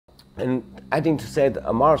And adding to Said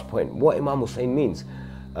Amar's point, what Imam Hussein means,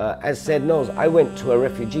 as Said knows, I went to a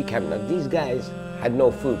refugee camp. Now these guys had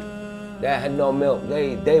no food, they had no milk,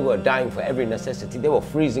 they were dying for every necessity, they were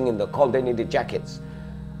freezing in the cold, they needed jackets.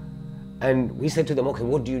 And we said to them, okay,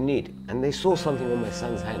 what do you need? And they saw something on my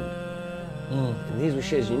son's hand. And these were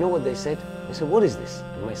shares. You know what they said? They said, what is this?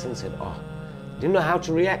 And my son said, oh, didn't know how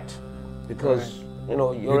to react because, you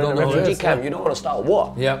know, you're in a refugee camp, you don't want to start a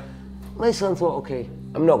war. Yeah. My son thought, okay,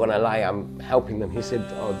 I'm not gonna lie, I'm helping them. He said,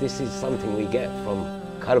 oh, this is something we get from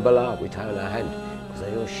Karbala, we tie on our hand.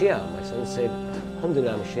 Because you're Shia. My son said,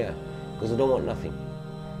 alhamdulillah, I'm a Shia, because I don't want nothing.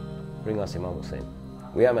 Bring us Imam Hussein.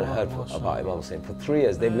 We haven't heard about Imam Hussein. For 3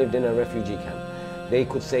 years, they've lived in a refugee camp. They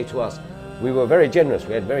could say to us, we were very generous,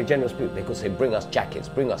 we had very generous people. They could say, bring us jackets,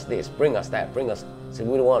 bring us this, bring us that, bring us. Said,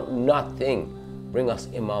 we don't want nothing. Bring us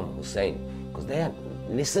Imam Hussein. Because they had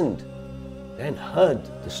listened, they had heard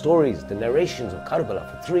the stories, the narrations of Karbala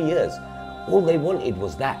for 3 years. All they wanted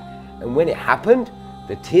was that. And when it happened,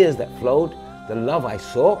 the tears that flowed, the love I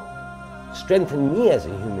saw, strengthened me as a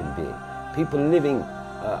human being. People living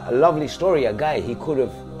a lovely story, a guy, he could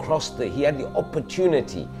have crossed he had the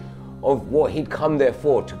opportunity of what he'd come there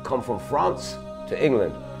for, to come from France to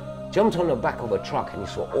England. Jumped on the back of a truck and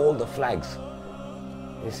he saw all the flags.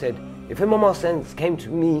 He said, if Imam Hussein came to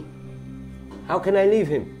me, how can I leave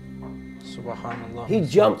him? Subhanallah. He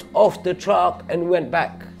jumped off the truck and went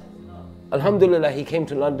back. Alhamdulillah, he came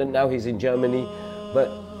to London, now he's in Germany.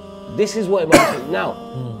 But this is what Imam Hussein, now,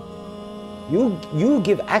 you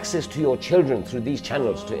give access to your children through these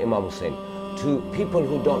channels to Imam Hussein, to people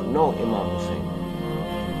who don't know Imam Hussein.